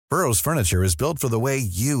Burrow's furniture is built for the way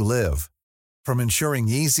you live. From ensuring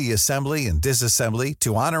easy assembly and disassembly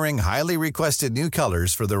to honoring highly requested new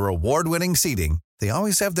colors for their award-winning seating, they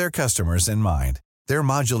always have their customers in mind. Their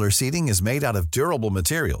modular seating is made out of durable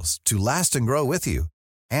materials to last and grow with you.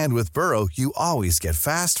 And with Burrow, you always get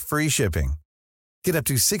fast, free shipping. Get up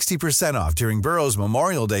to 60% off during Burrow's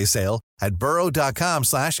Memorial Day sale at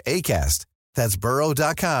burrow.com/ACAST. That's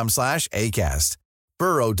burrow.com/ACAST.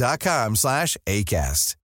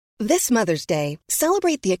 burrow.com/ACAST. This Mother's Day,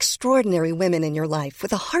 celebrate the extraordinary women in your life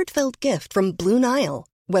with a heartfelt gift from Blue Nile.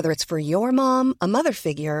 Whether it's for your mom, a mother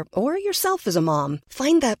figure, or yourself as a mom,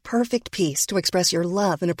 find that perfect piece to express your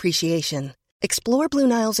love and appreciation. Explore Blue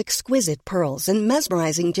Nile's exquisite pearls and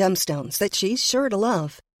mesmerizing gemstones that she's sure to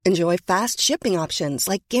love. Enjoy fast shipping options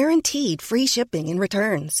like guaranteed free shipping and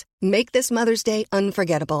returns. Make this Mother's Day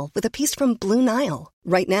unforgettable with a piece from Blue Nile.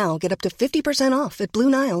 Right now, get up to 50% off at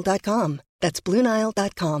BlueNile.com. That's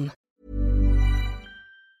BlueNile.com.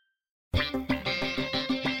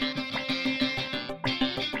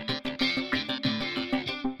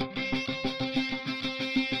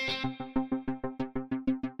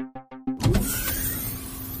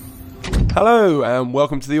 Hello and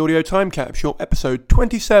welcome to the Audio Time Capsule, episode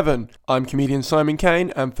 27. I'm comedian Simon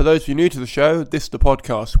Kane, and for those of you new to the show, this is the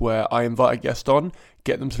podcast where I invite a guest on,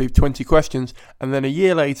 get them to leave 20 questions, and then a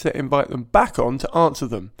year later invite them back on to answer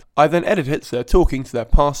them. I then edit it so they're talking to their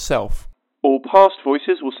past self. All past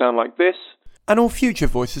voices will sound like this, and all future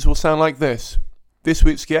voices will sound like this. This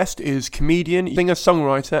week's guest is comedian,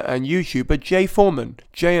 singer-songwriter and YouTuber Jay Foreman.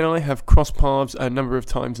 Jay and I have crossed paths a number of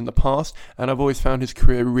times in the past, and I've always found his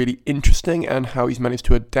career really interesting and how he's managed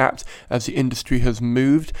to adapt as the industry has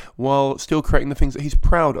moved while still creating the things that he's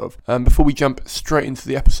proud of. Before we jump straight into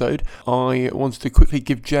the episode, I wanted to quickly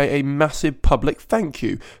give Jay a massive public thank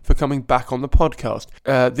you for coming back on the podcast.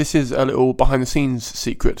 This is a little behind-the-scenes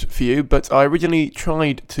secret for you, but I originally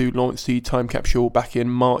tried to launch the time capsule back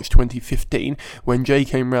in March 2015, when Jay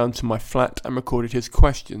came round to my flat and recorded his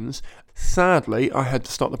questions. Sadly, I had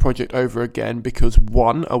to start the project over again because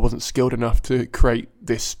 1, I wasn't skilled enough to create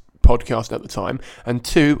this podcast at the time, and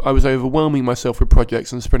 2, I was overwhelming myself with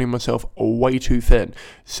projects and spreading myself way too thin.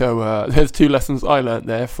 So there's 2 lessons I learnt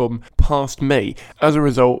there from past me. As a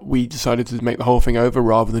result, we decided to make the whole thing over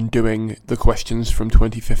rather than doing the questions from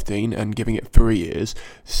 2015 and giving it 3 years.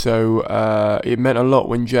 So it meant a lot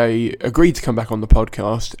when Jay agreed to come back on the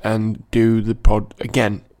podcast and do the pod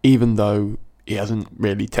again, even though he hasn't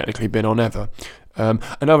really technically been on ever.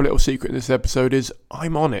 Another little secret in this episode is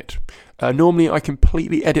I'm on it. Normally I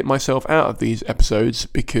completely edit myself out of these episodes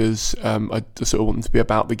because I just sort of want them to be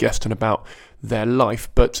about the guest and about their life,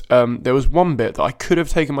 but there was one bit that I could have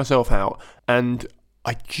taken myself out and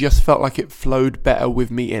I just felt like it flowed better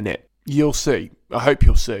with me in it. You'll see. I hope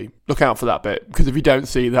you'll see. Look out for that bit, because if you don't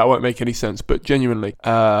see, that won't make any sense, but genuinely,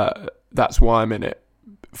 that's why I'm in it,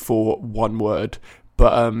 for one word.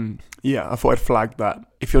 But yeah, I thought I'd flag that.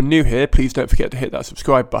 If you're new here, please don't forget to hit that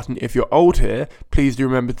subscribe button. If you're old here, please do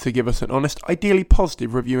remember to give us an honest, ideally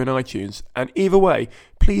positive review in iTunes. And either way,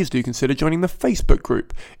 please do consider joining the Facebook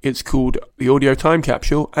group. It's called The Audio Time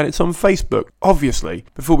Capsule, and it's on Facebook, obviously.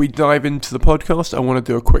 Before we dive into the podcast, I want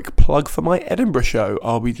to do a quick plug for my Edinburgh show.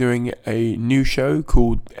 I'll be doing a new show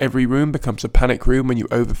called Every Room Becomes a Panic Room When You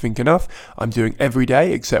Overthink Enough. I'm doing every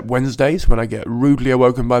day except Wednesdays when I get rudely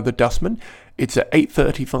awoken by the dustman. It's at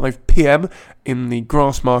 8:35pm in the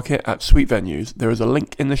Grass Market at Sweet Venues. There is a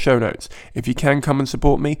link in the show notes. If you can come and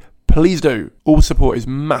support me, please do. All support is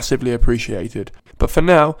massively appreciated. But for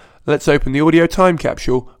now, let's open the audio time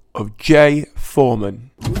capsule of Jay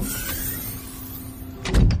Foreman.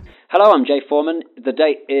 Hello, I'm Jay Foreman. The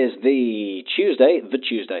date is the Tuesday.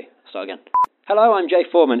 Start again. Hello, I'm Jay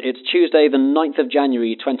Foreman. It's Tuesday, the 9th of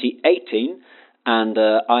January, 2018. And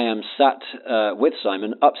I am sat with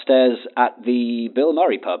Simon upstairs at the Bill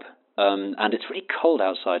Murray pub. And it's really cold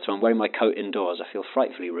outside, so I'm wearing my coat indoors. I feel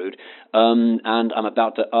frightfully rude. And I'm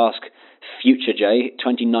about to ask future Jay,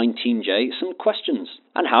 2019 Jay, some questions.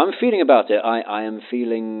 And how I'm feeling about it. I am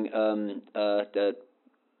feeling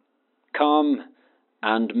calm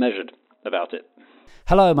and measured about it.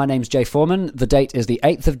 Hello, my name's Jay Foreman. The date is the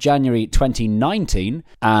 8th of January 2019,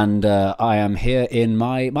 and I am here in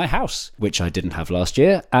my house, which I didn't have last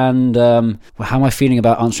year. And how am I feeling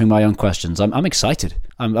about answering my own questions? I'm excited.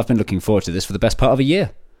 I've been looking forward to this for the best part of a year.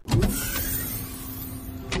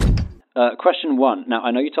 Question 1. Now, I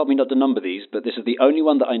know you told me not to number these, but this is the only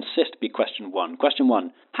one that I insist be question 1. Question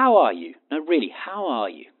 1. How are you? No, really, how are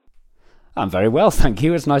you? I'm very well, thank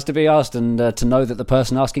you. It's nice to be asked and to know that the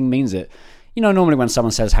person asking means it. You know, normally when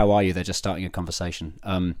someone says, how are you, they're just starting a conversation.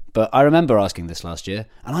 But I remember asking this last year,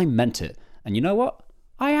 and I meant it. And you know what?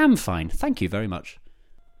 I am fine, thank you very much.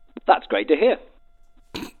 That's great to hear.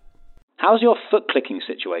 How's your foot clicking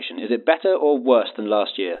situation? Is it better or worse than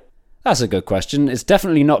last year? That's a good question. It's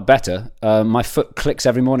definitely not better. My foot clicks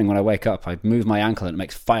every morning when I wake up. I move my ankle and it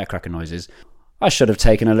makes firecracker noises. I should have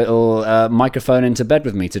taken a little microphone into bed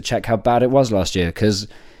with me to check how bad it was last year, because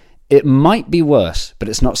it might be worse, but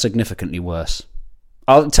it's not significantly worse.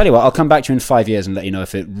 I'll tell you what, I'll come back to you in 5 years and let you know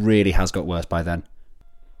if it really has got worse by then.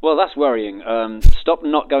 Well, that's worrying. Stop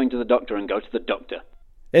not going to the doctor and go to the doctor.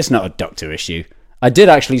 It's not a doctor issue. I did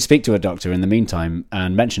actually speak to a doctor in the meantime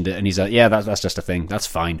and mentioned it, and he's like, yeah, that's just a thing. That's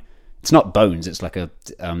fine. It's not bones. It's like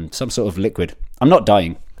some sort of liquid. I'm not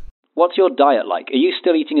dying. What's your diet like? Are you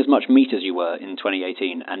still eating as much meat as you were in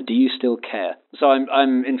 2018, and do you still care? So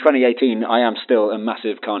I'm in 2018, I am still a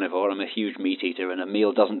massive carnivore. I'm a huge meat eater, and a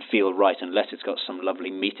meal doesn't feel right unless it's got some lovely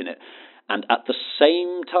meat in it. And at the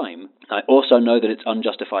same time, I also know that it's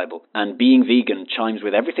unjustifiable. And being vegan chimes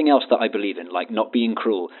with everything else that I believe in, like not being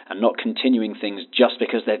cruel and not continuing things just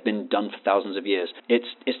because they've been done for thousands of years. It's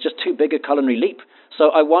just too big a culinary leap.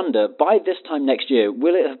 So I wonder, by this time next year,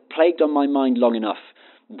 will it have plagued on my mind long enough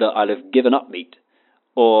that I'll have given up meat?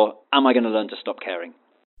 Or am I going to learn to stop caring?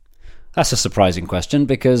 That's a surprising question,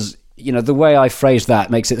 because, you know, the way I phrased that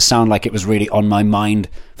makes it sound like it was really on my mind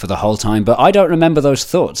for the whole time, but I don't remember those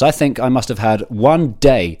thoughts. I think I must have had one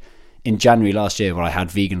day in January last year where I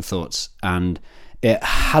had vegan thoughts, and it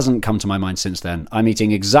hasn't come to my mind since then. I'm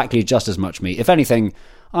eating exactly just as much meat. If anything,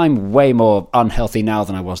 I'm way more unhealthy now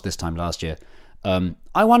than I was this time last year.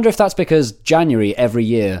 I wonder if that's because January every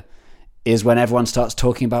year is when everyone starts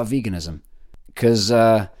talking about veganism. Because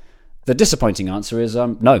the disappointing answer is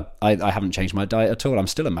no, I haven't changed my diet at all. I'm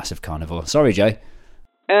still a massive carnivore. Sorry, Jay.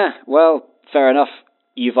 Well, fair enough.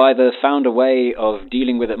 You've either found a way of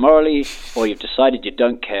dealing with it morally, or you've decided you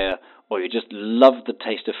don't care, or you just love the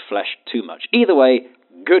taste of flesh too much. Either way,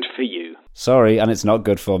 good for you. Sorry, and it's not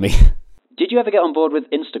good for me. Did you ever get on board with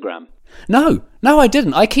Instagram? No, I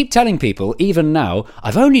didn't. I keep telling people, even now,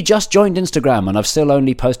 I've only just joined Instagram and I've still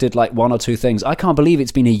only posted like 1 or 2 things. I can't believe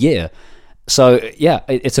it's been a year. So, yeah,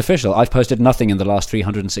 it's official. I've posted nothing in the last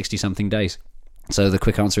 360-something days. So the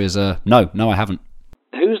quick answer is no, I haven't.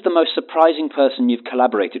 Who's the most surprising person you've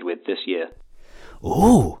collaborated with this year?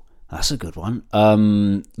 Ooh, that's a good one.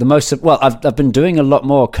 I've been doing a lot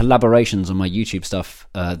more collaborations on my YouTube stuff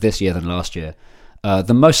this year than last year.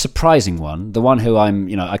 The most surprising one, the one who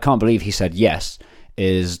I can't believe he said yes,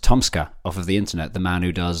 is Tomska off of the internet, the man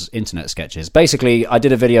who does internet sketches. Basically, I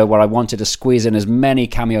did a video where I wanted to squeeze in as many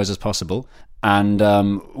cameos as possible, and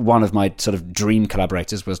one of my sort of dream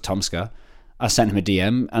collaborators was Tomska. I sent him a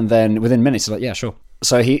DM, and then within minutes, he's like, yeah, sure.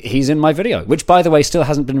 So he's in my video, which, by the way, still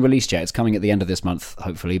hasn't been released yet. It's coming at the end of this month,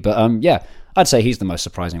 hopefully. But yeah, I'd say he's the most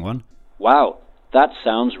surprising one. Wow, that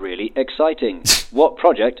sounds really exciting. What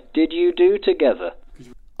project did you do together?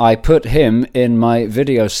 I put him in my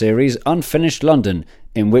video series Unfinished London,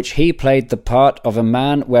 in which he played the part of a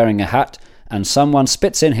man wearing a hat and someone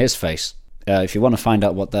spits in his face. If you want to find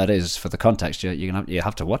out what that is for the context, you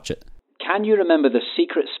have to watch it. Can you remember the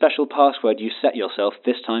secret special password you set yourself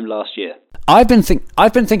this time last year? I've been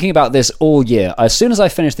thinking about this all year. As soon as I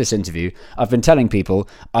finished this interview, I've been telling people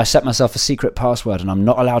I set myself a secret password and I'm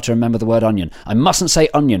not allowed to remember the word onion. I mustn't say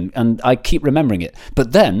onion, and I keep remembering it.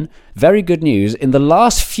 But then, very good news, in the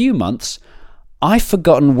last few months, I've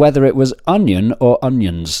forgotten whether it was onion or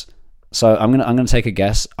onions. So I'm gonna take a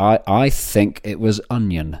guess. I think it was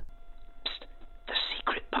onion. Psst, the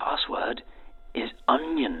secret password is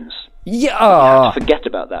onions. Yeah. You have to forget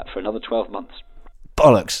about that for another 12 months.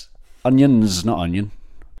 Bollocks. Onions, not onion.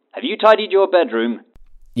 Have you tidied your bedroom?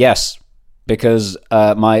 Yes, because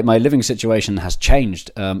my living situation has changed.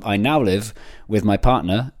 I now live with my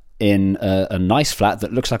partner in a nice flat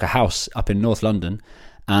that looks like a house up in North London.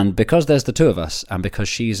 And because there's the two of us, and because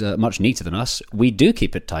she's much neater than us, we do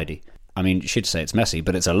keep it tidy. I mean, she'd say it's messy,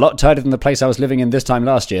 but it's a lot tidier than the place I was living in this time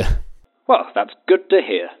last year. Well, that's good to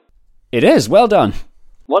hear. It is, well done.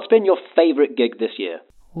 What's been your favourite gig this year?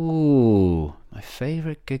 Ooh, my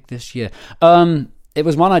favourite gig this year. It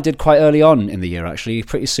was one I did quite early on in the year, actually,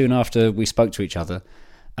 pretty soon after we spoke to each other.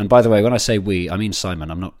 And by the way, when I say we, I mean Simon.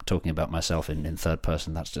 I'm not talking about myself in third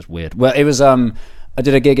person. That's just weird. Well, it was, I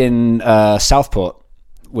did a gig in Southport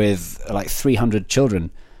with like 300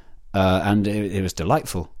 children, and it was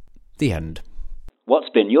delightful. The end. What's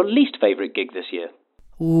been your least favourite gig this year?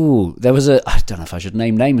 Ooh, there was I don't know if I should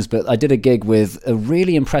name names, but I did a gig with a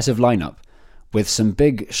really impressive lineup with some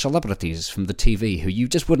big celebrities from the TV who you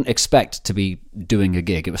just wouldn't expect to be doing a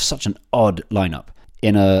gig. It was such an odd lineup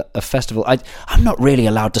in a festival. I'm not really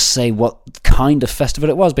allowed to say what kind of festival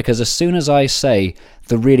it was, because as soon as I say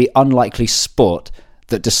the really unlikely sport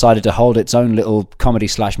that decided to hold its own little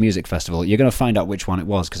comedy/music festival. You're going to find out which one it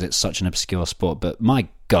was because it's such an obscure sport. But my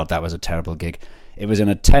God, that was a terrible gig. It was in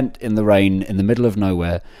a tent in the rain in the middle of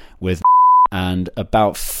nowhere with and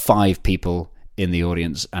about 5 people in the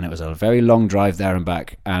audience. And it was a very long drive there and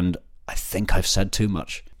back. And I think I've said too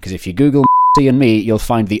much. Because if you Google and me, you'll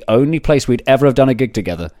find the only place we'd ever have done a gig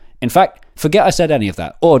together. In fact, forget I said any of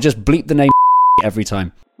that. Or just bleep the name every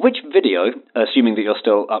time. Which video, assuming that you're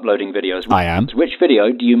still uploading videos... I am. Which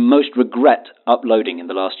video do you most regret uploading in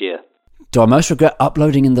the last year? Do I most regret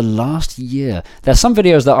uploading in the last year? There's some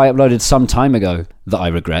videos that I uploaded some time ago that I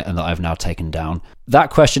regret and that I've now taken down. That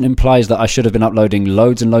question implies that I should have been uploading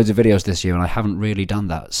loads and loads of videos this year, and I haven't really done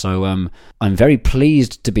that. So I'm very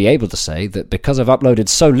pleased to be able to say that because I've uploaded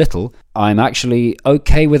so little, I'm actually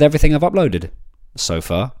okay with everything I've uploaded so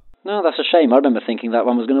far. No, that's a shame. I remember thinking that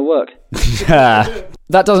one was going to work.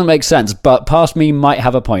 That doesn't make sense, but past me might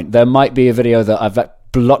have a point. There might be a video that I've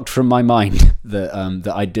blocked from my mind that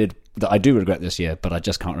I do regret this year, but I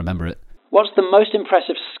just can't remember it. What's the most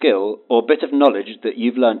impressive skill or bit of knowledge that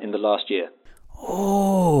you've learnt in the last year?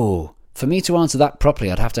 Oh, for me to answer that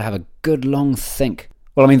properly, I'd have to have a good long think.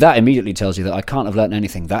 Well, I mean, that immediately tells you that I can't have learnt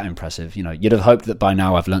anything that impressive. You know, you'd have hoped that by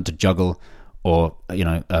now I've learnt to juggle or, you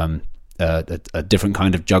know, a different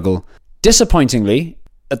kind of juggle. Disappointingly,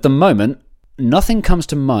 at the moment, nothing comes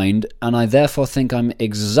to mind, and I therefore think I'm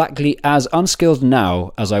exactly as unskilled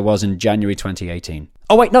now as I was in January 2018.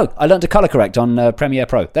 Oh wait, no, I learned to colour correct on Premiere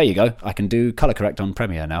Pro. There you go, I can do colour correct on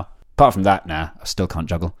Premiere now. Apart from that, I still can't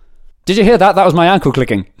juggle. Did you hear that? That was my ankle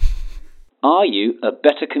clicking. Are you a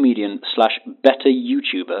better comedian / better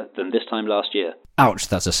YouTuber than this time last year? Ouch,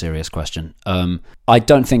 that's a serious question. I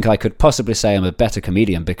don't think I could possibly say I'm a better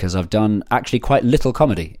comedian because I've done actually quite little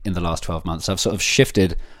comedy in the last 12 months. I've sort of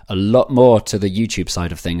shifted a lot more to the YouTube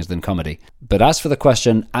side of things than comedy. But as for the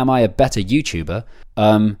question, am I a better YouTuber?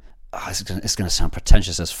 It's going to sound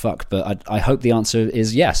pretentious as fuck, but I hope the answer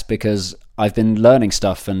is yes, because I've been learning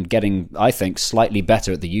stuff and getting, I think, slightly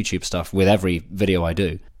better at the YouTube stuff with every video I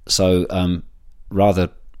do. So rather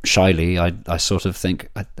shyly, I sort of think,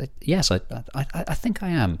 yes, I think I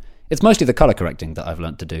am. It's mostly the colour correcting that I've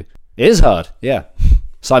learnt to do. It is hard, yeah.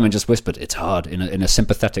 Simon just whispered, it's hard, in a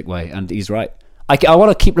sympathetic way, and he's right. I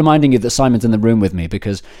want to keep reminding you that Simon's in the room with me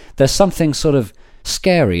because there's something sort of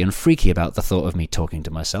scary and freaky about the thought of me talking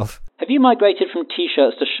to myself. Have you migrated from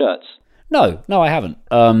T-shirts to shirts? No, I haven't.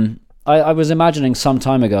 I was imagining some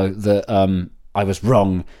time ago that I was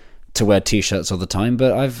wrong to wear T-shirts all the time,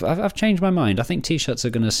 but I've changed my mind. I think T-shirts are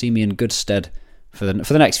going to see me in good stead for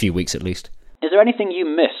the next few weeks at least. Is there anything you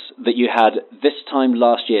miss that you had this time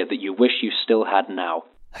last year that you wish you still had now?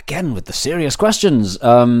 Again, with the serious questions.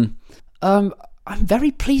 I'm very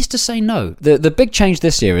pleased to say no. The big change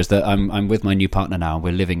this year is that I'm with my new partner now.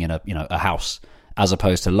 We're living in a house, as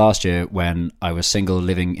opposed to last year when I was single,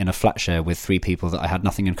 living in a flat share with 3 people that I had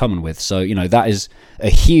nothing in common with. So that is a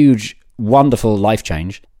huge, wonderful life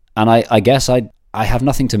change, and I guess I have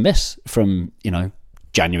nothing to miss from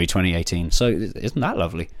January 2018. So isn't that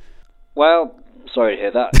lovely? Well, sorry to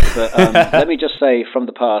hear that, but let me just say from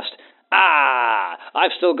the past.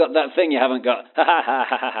 I've still got that thing you haven't got.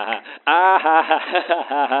 I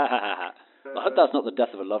hope that's not the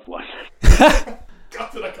death of a loved one.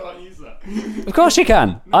 Gutted I can't use that. Of course you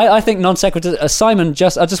can. I think non sequitur. Simon I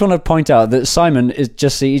just want to point out that Simon he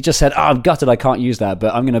just said, I'm gutted I can't use that,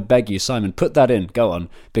 but I'm going to beg you, Simon, put that in. Go on,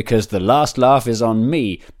 because the last laugh is on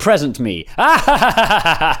me, present me.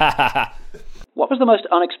 What was the most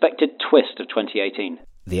unexpected twist of 2018?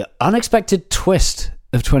 The unexpected twist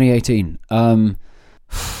of 2018.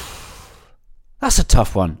 That's a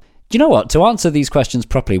tough one. Do you know what? To answer these questions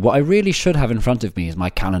properly, what I really should have in front of me is my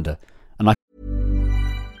calendar.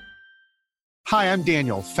 Hi, I'm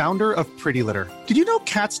Daniel, founder of Pretty Litter. Did you know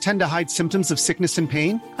cats tend to hide symptoms of sickness and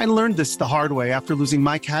pain? I learned this the hard way after losing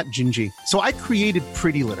my cat, Gingy. So I created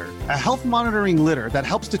Pretty Litter, a health monitoring litter that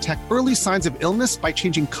helps detect early signs of illness by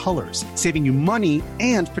changing colors, saving you money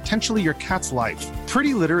and potentially your cat's life.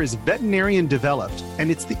 Pretty Litter is veterinarian developed, and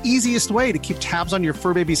it's the easiest way to keep tabs on your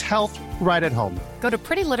fur baby's health right at home. Go to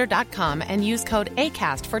prettylitter.com and use code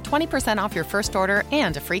ACAST for 20% off your first order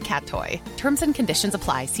and a free cat toy. Terms and conditions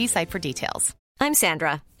apply. See site for details. I'm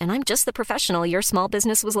Sandra, and I'm just the professional your small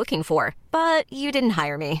business was looking for. But you didn't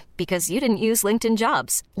hire me because you didn't use LinkedIn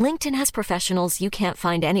Jobs. LinkedIn has professionals you can't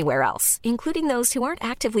find anywhere else, including those who aren't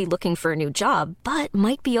actively looking for a new job, but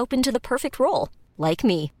might be open to the perfect role, like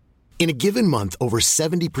me. In a given month, over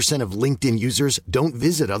 70% of LinkedIn users don't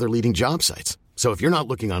visit other leading job sites. So if you're not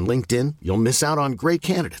looking on LinkedIn, you'll miss out on great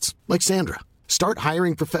candidates like Sandra. Start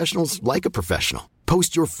hiring professionals like a professional.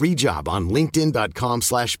 Post your free job on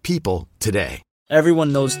linkedin.com/people today.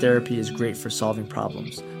 Everyone knows therapy is great for solving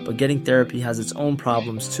problems, but getting therapy has its own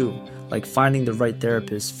problems too, like finding the right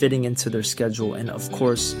therapist, fitting into their schedule, and of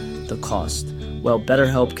course, the cost. Well,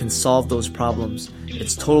 BetterHelp can solve those problems.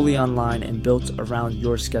 It's totally online and built around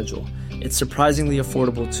your schedule. It's surprisingly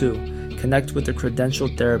affordable too. Connect with a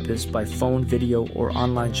credentialed therapist by phone, video, or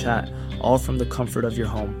online chat, all from the comfort of your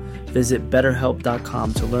home. Visit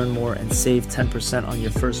BetterHelp.com to learn more and save 10% on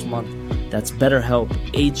your first month. That's BetterHelp,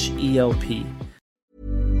 H-E-L-P.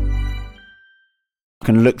 I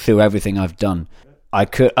can look through everything I've done. I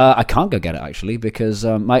can't go get it actually because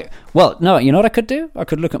you know what I could do? I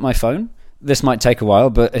could look at my phone. This might take a while,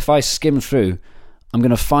 but if I skim through, I'm going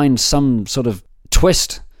to find some sort of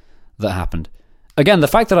twist that happened. Again, the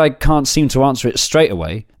fact that I can't seem to answer it straight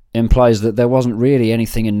away implies that there wasn't really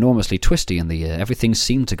anything enormously twisty in the year. Everything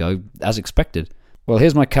seemed to go as expected. Well,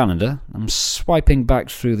 here's my calendar. I'm swiping back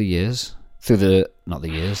through the years. The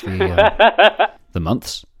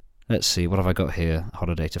months. Let's see, what have I got here?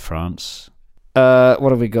 Holiday to France. What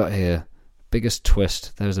have we got here? Biggest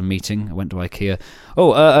twist. There was a meeting. I went to IKEA.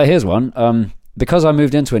 Here's one. Because I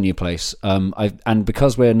moved into a new place, and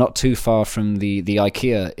because we're not too far from the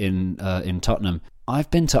IKEA in Tottenham, I've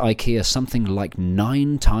been to IKEA something like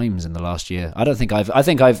 9 times in the last year. I think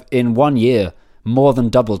I've in 1 year more than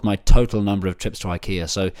doubled my total number of trips to IKEA.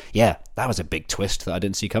 So yeah, that was a big twist that I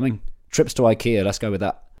didn't see coming. Trips to IKEA. Let's go with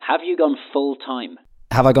that. Have you gone full time?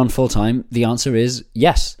 Have I gone full time? The answer is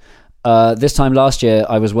yes. This time last year,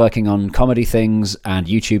 I was working on comedy things and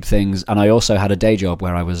YouTube things, and I also had a day job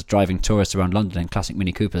where I was driving tourists around London in classic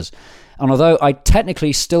Mini Coopers. And although I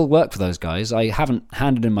technically still work for those guys, I haven't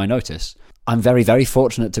handed in my notice. I'm very, very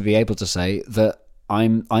fortunate to be able to say that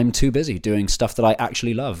I'm too busy doing stuff that I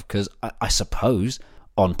actually love, because I suppose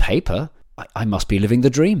on paper I must be living the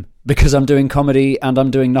dream, because I'm doing comedy and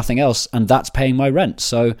I'm doing nothing else, and that's paying my rent.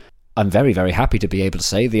 So I'm very, very happy to be able to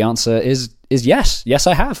say the answer is yes. Yes,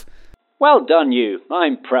 I have. Well done, you.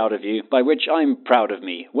 I'm proud of you, by which I'm proud of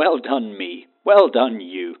me. Well done, me. Well done,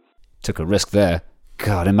 you. Took a risk there.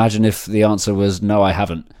 God, imagine if the answer was no, I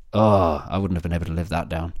haven't. Oh, I wouldn't have been able to live that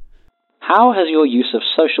down. How has your use of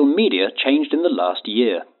social media changed in the last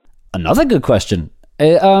year? Another good question.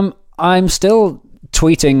 I'm still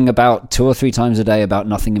tweeting about 2 or 3 times a day about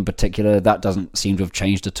nothing in particular. That doesn't seem to have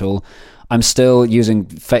changed at all. I'm still using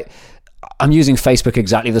Facebook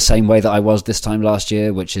exactly the same way that I was this time last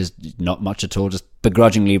year, which is not much at all, just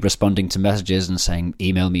begrudgingly responding to messages and saying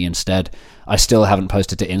email me instead. I still haven't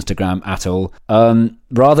posted to Instagram at all.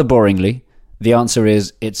 Rather boringly, the answer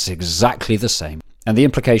is it's exactly the same. And the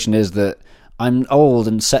implication is that I'm old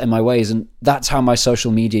and set in my ways, and that's how my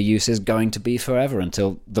social media use is going to be forever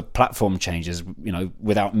until the platform changes,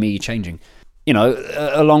 without me changing.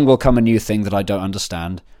 Along will come a new thing that I don't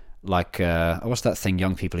understand. Like, what's that thing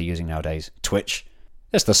young people are using nowadays? Twitch.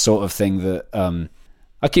 It's the sort of thing that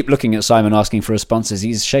I keep looking at Simon asking for responses.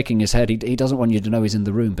 He's shaking his head. He doesn't want you to know he's in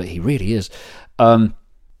the room, but he really is.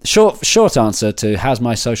 Short answer to has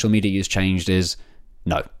my social media use changed is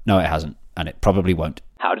no, it hasn't, and it probably won't.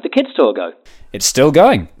 How did the kids' tour go? It's still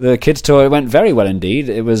going. The kids' tour went very well indeed.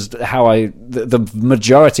 It was the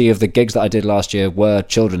majority of the gigs that I did last year were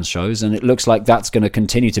children's shows, and it looks like that's going to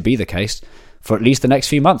continue to be the case for at least the next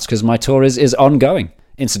few months, because my tour is ongoing.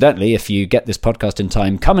 Incidentally, if you get this podcast in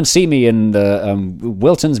time, come and see me in the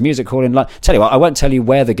Wilton's Music Hall in London. Tell you what, I won't tell you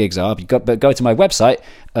where the gigs are, but go to my website,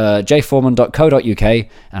 jforeman.co.uk,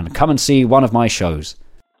 and come and see one of my shows.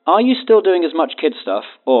 Are you still doing as much kids stuff,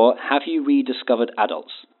 or have you rediscovered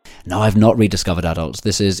adults? No, I've not rediscovered adults.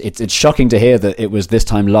 It's shocking to hear that it was this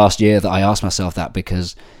time last year that I asked myself that,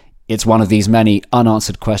 because it's one of these many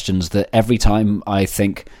unanswered questions that every time I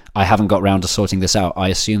think I haven't got round to sorting this out, I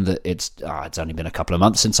assume that it's only been a couple of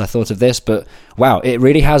months since I thought of this, but wow, it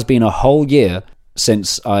really has been a whole year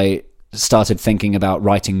since I started thinking about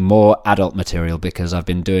writing more adult material, because I've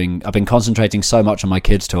been concentrating so much on my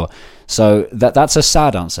kids tour. So that's a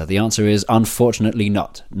sad answer. The answer is unfortunately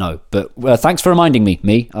not. No, but thanks for reminding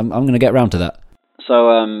me. I'm going to get round to that.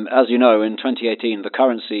 So, as you know, in 2018, the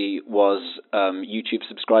currency was YouTube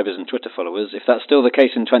subscribers and Twitter followers. If that's still the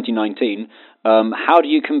case in 2019, how do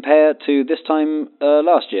you compare to this time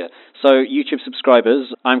last year? So, YouTube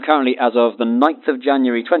subscribers, I'm currently, as of the 9th of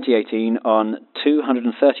January 2018, on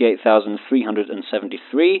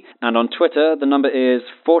 238,373, and on Twitter, the number is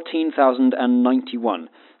 14,091.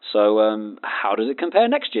 So, how does it compare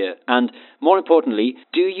next year? And, more importantly,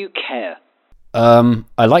 do you care?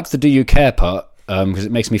 I like the do you care part, because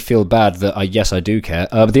it makes me feel bad that I do care.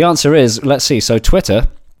 But the answer is, let's see, so Twitter,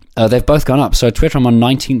 they've both gone up. So Twitter, I'm on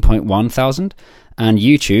 19.1 thousand, and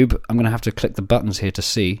YouTube, I'm going to have to click the buttons here to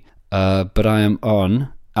see, but I am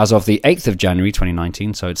on as of the 8th of January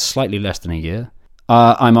 2019, so it's slightly less than a year,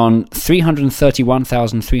 I'm on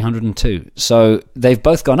 331,302. So they've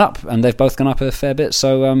both gone up, and they've both gone up a fair bit.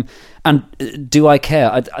 So, and do I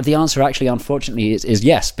care? The answer actually, unfortunately, is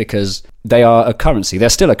yes, because they are a currency. They're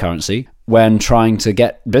still a currency when trying to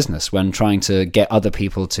get business, when trying to get other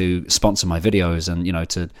people to sponsor my videos and,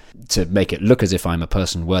 to make it look as if I'm a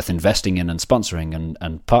person worth investing in and sponsoring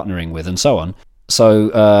and partnering with and so on. So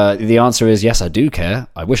the answer is yes, I do care.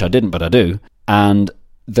 I wish I didn't, but I do. And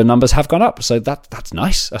the numbers have gone up, so that's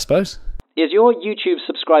nice, I suppose. Is your YouTube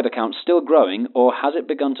subscriber count still growing, or has it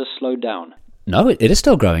begun to slow down? No, it is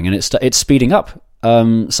still growing, and it's speeding up.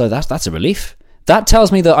 So that's a relief. That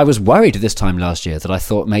tells me that I was worried this time last year, that I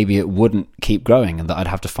thought maybe it wouldn't keep growing and that I'd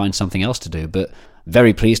have to find something else to do. But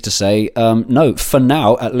very pleased to say, no, for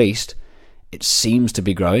now at least, it seems to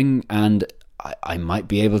be growing, and I might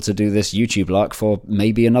be able to do this YouTube lark for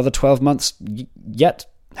maybe another 12 months yet.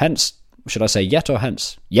 Hence. Should I say yet or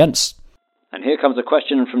hence? Yence. And here comes a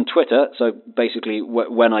question from Twitter. So basically,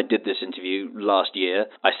 when I did this interview last year,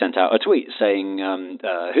 I sent out a tweet saying,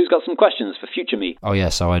 who's got some questions for future me? Oh, yeah,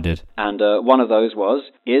 so I did. And one of those was,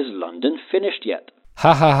 is London finished yet?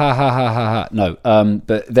 Ha ha ha ha ha ha ha. No,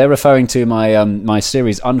 but they're referring to my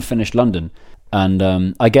series Unfinished London. And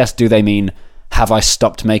I guess, do they mean, have I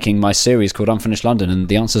stopped making my series called Unfinished London? And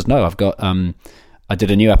the answer is no. I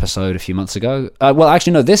did a new episode a few months ago. Well,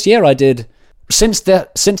 actually, no, this year I did... Since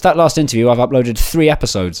that last interview, I've uploaded 3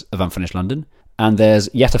 episodes of Unfinished London, and there's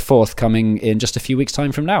yet a 4th coming in just a few weeks'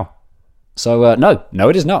 time from now. So, no,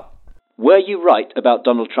 it is not. Were you right about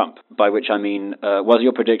Donald Trump? By which I mean, was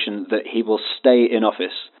your prediction that he will stay in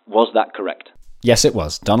office? Was that correct? Yes, it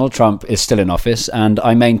was. Donald Trump is still in office, and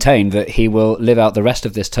I maintain that he will live out the rest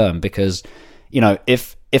of this term because,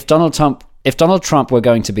 if Donald Trump were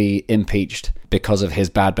going to be impeached because of his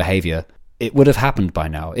bad behavior, it would have happened by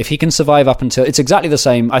now. If he can survive up until... It's exactly the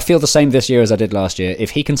same. I feel the same this year as I did last year.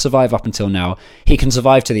 If he can survive up until now, he can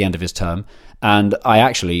survive to the end of his term. And I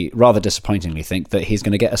actually, rather disappointingly, think that he's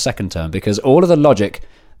going to get a second term, because all of the logic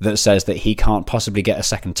that says that he can't possibly get a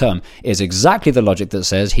second term is exactly the logic that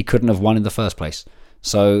says he couldn't have won in the first place.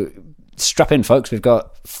 So strap in, folks. We've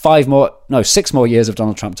got 6 more years of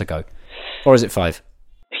Donald Trump to go. Or is it 5?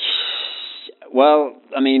 Well,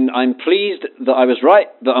 I mean, I'm pleased that I was right,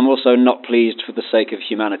 but I'm also not pleased for the sake of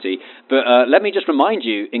humanity. But let me just remind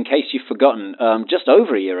you, in case you've forgotten, just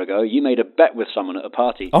over a year ago, you made a bet with someone at a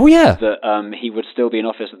party. Oh, yeah. That he would still be in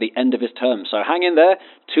office at the end of his term. So hang in there.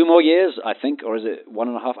 2 more years, I think, or is it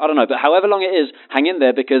 1.5? I don't know. But however long it is, hang in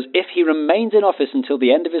there, because if he remains in office until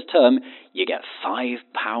the end of his term, you get £5.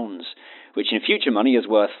 Which in future money is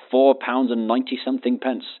worth £4.90-something,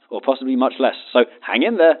 or possibly much less. So hang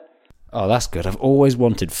in there. Oh, that's good. I've always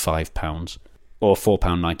wanted £5 or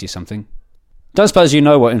 £4.90 something. Don't suppose you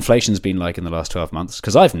know what inflation's been like in the last 12 months?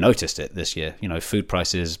 Because I've noticed it this year. Food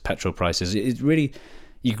prices, petrol prices. You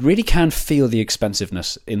really can feel the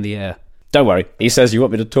expensiveness in the air. Don't worry. He says you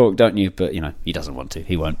want me to talk, don't you? But, he doesn't want to.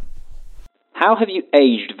 He won't. How have you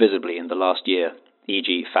aged visibly in the last year?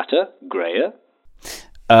 E.g., fatter, greyer?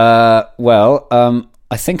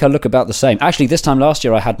 I think I look about the same. Actually, this time last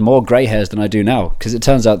year I had more grey hairs than I do now, because it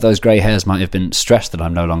turns out those grey hairs might have been stress that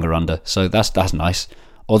I'm no longer under, so that's nice.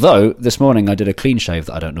 Although, this morning I did a clean shave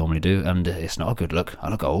that I don't normally do, and it's not a good look. I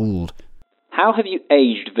look old. How have you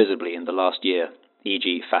aged visibly in the last year?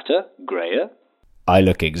 E.g., fatter, greyer? I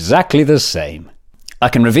look exactly the same. I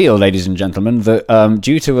can reveal, ladies and gentlemen, that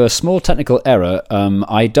due to a small technical error,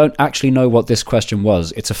 I don't actually know what this question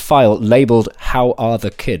was. It's a file labelled "How are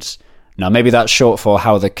the kids?" Now, maybe that's short for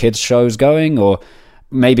how the kids' show's going, or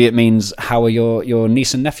maybe it means how are your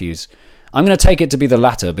niece and nephews. I'm going to take it to be the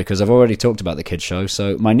latter, because I've already talked about the kids' show,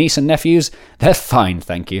 so my niece and nephews, they're fine,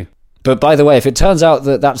 thank you. But by the way, if it turns out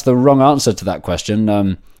that that's the wrong answer to that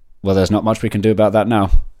question, well, there's not much we can do about that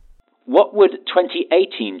now. What would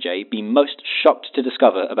 2018, Jay, be most shocked to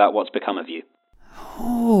discover about what's become of you?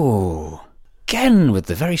 Oh... Again, with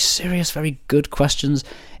the very serious, very good questions.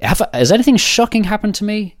 Has anything shocking happened to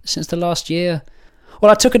me since the last year? Well,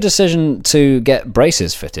 I took a decision to get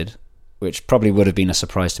braces fitted, which probably would have been a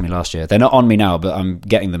surprise to me last year. They're not on me now, but I'm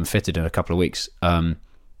getting them fitted in a couple of weeks. I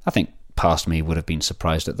think past me would have been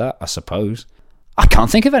surprised at that, I suppose. I can't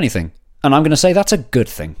think of anything, and I'm going to say that's a good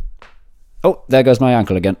thing. Oh, there goes my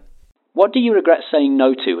ankle again. What do you regret saying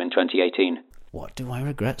no to in 2018? What do I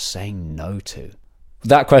regret saying no to?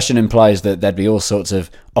 That question implies that there'd be all sorts of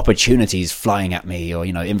opportunities flying at me, or,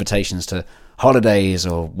 invitations to holidays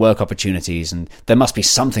or work opportunities, and there must be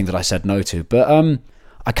something that I said no to. But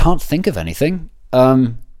I can't think of anything.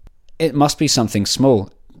 It must be something small.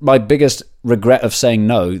 My biggest regret of saying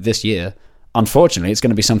no this year, unfortunately, it's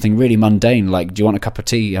going to be something really mundane, like, do you want a cup of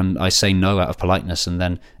tea? And I say no out of politeness, and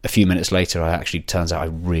then a few minutes later, turns out I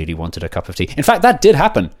really wanted a cup of tea. In fact, that did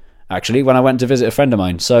happen, actually, when I went to visit a friend of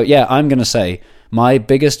mine. So yeah, I'm going to say my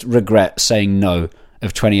biggest regret saying no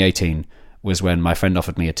of 2018 was when my friend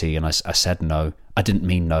offered me a tea and I said no. I didn't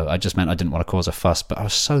mean no, I just meant I didn't want to cause a fuss, but I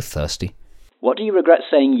was so thirsty. What do you regret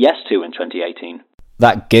saying yes to in 2018?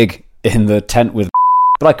 That gig in the tent with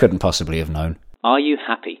but I couldn't possibly have known. Are you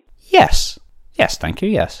happy? Yes, thank you,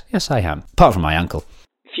 yes I am. Apart from my uncle.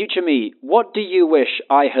 Future me, what do you wish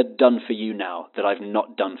I had done for you now that I've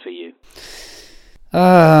not done for you?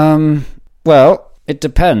 Well, it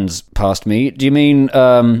depends, past me. Do you mean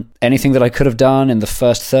anything that I could have done in the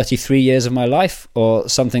first 33 years of my life, or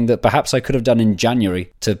something that perhaps I could have done in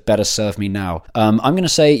January to better serve me now? I'm going to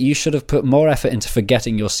say you should have put more effort into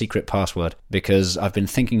forgetting your secret password, because I've been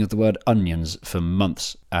thinking of the word onions for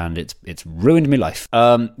months, and it's ruined my life.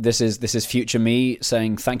 This is future me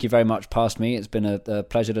saying thank you very much, past me. It's been a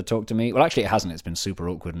pleasure to talk to me. Well, actually, it hasn't. It's been super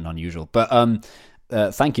awkward and unusual, but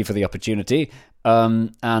thank you for the opportunity.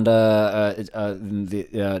 I'm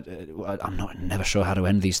never sure how to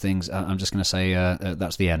end these things. I'm just going to say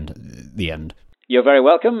that's the end. The end. You're very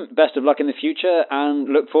welcome. Best of luck in the future, and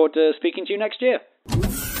look forward to speaking to you next year.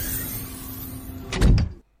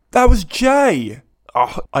 That was Jay.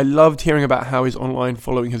 Oh, I loved hearing about how his online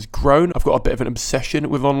following has grown. I've got a bit of an obsession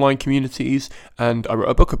with online communities, and I wrote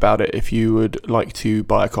a book about it. If you would like to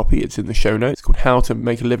buy a copy, it's in the show notes. It's called How to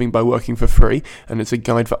Make a Living by Working for Free, and it's a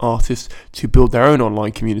guide for artists to build their own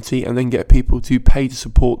online community and then get people to pay to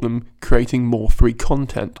support them creating more free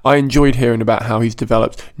content. I enjoyed hearing about how he's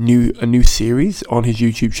developed a new series on his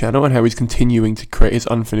YouTube channel, and how he's continuing to create his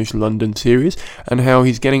unfinished London series, and how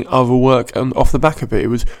he's getting other work off the back of it. It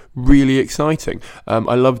was really exciting.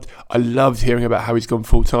 I loved hearing about how he's gone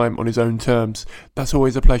full-time on his own terms. That's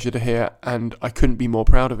always a pleasure to hear, and I couldn't be more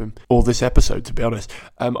proud of him. Or this episode, to be honest.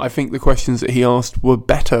 I think the questions that he asked were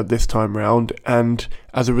better this time round, and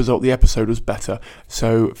as a result, the episode was better.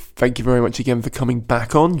 So thank you very much again for coming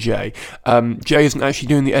back on, Jay. Jay isn't actually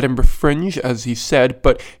doing the Edinburgh Fringe, as he said,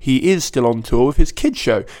 but he is still on tour with his kids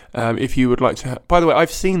show. If you would like to... By the way,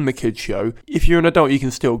 I've seen the kids show. If you're an adult, you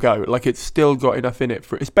can still go. Like, it's still got enough in it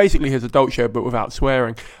for... It's basically his adult show, but without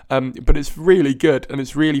swearing. But it's really good, and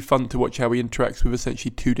it's really fun to watch how he interacts with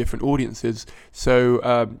essentially two different audiences. So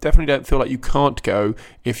definitely don't feel like you can't go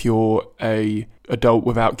if you're a adult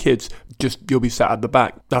without kids. Just you'll be sat at the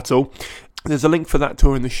back, that's all. There's a link for that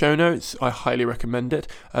tour in the show notes. I highly recommend it.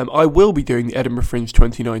 I will be doing the Edinburgh Fringe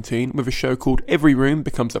 2019 with a show called Every Room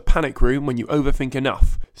Becomes a Panic Room When You Overthink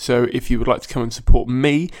Enough. So if you would like to come and support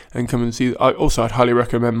me and come and see... I'd highly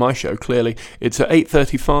recommend my show, clearly. It's at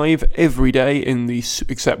 8:35 every day,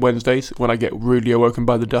 except Wednesdays, when I get rudely awoken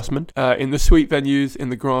by the dustman, in the sweet venues in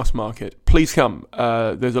the Grass Market. Please come.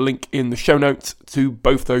 There's a link in the show notes to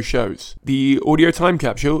both those shows. The Audio Time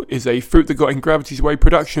Capsule is a Fruit That Got in Gravity's Way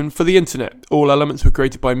production for the internet. All elements were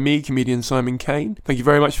created by me, comedian Simon Kane. Thank you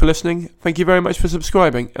very much for listening. Thank you very much for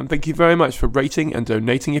subscribing. And thank you very much for rating and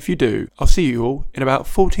donating if you do. I'll see you all in about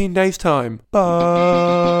 14 days' time.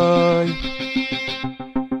 Bye.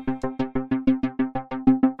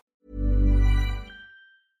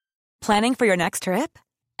 Planning for your next trip?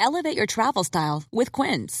 Elevate your travel style with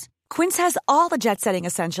Quince. Quince has all the jet-setting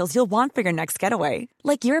essentials you'll want for your next getaway,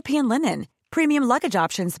 like European linen, premium luggage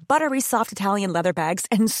options, buttery soft Italian leather bags,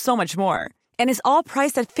 and so much more. And is all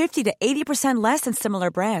priced at 50 to 80% less than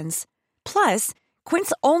similar brands. Plus,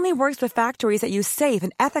 Quince only works with factories that use safe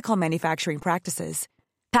and ethical manufacturing practices.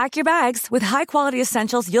 Pack your bags with high-quality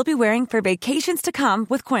essentials you'll be wearing for vacations to come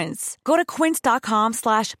with Quince. Go to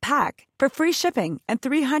quince.com/pack for free shipping and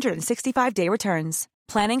 365-day returns.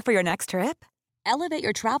 Planning for your next trip? Elevate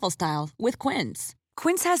your travel style with Quince.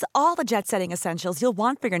 Quince has all the jet-setting essentials you'll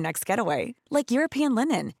want for your next getaway, like European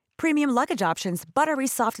linen, premium luggage options, buttery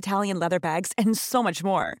soft Italian leather bags, and so much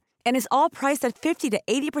more. And is all priced at 50 to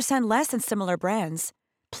 80% less than similar brands.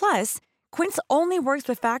 Plus, Quince only works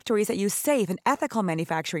with factories that use safe and ethical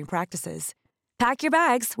manufacturing practices. Pack your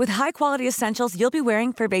bags with high-quality essentials you'll be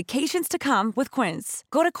wearing for vacations to come with Quince.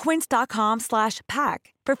 Go to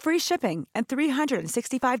quince.com/pack for free shipping and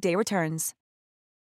 365-day returns.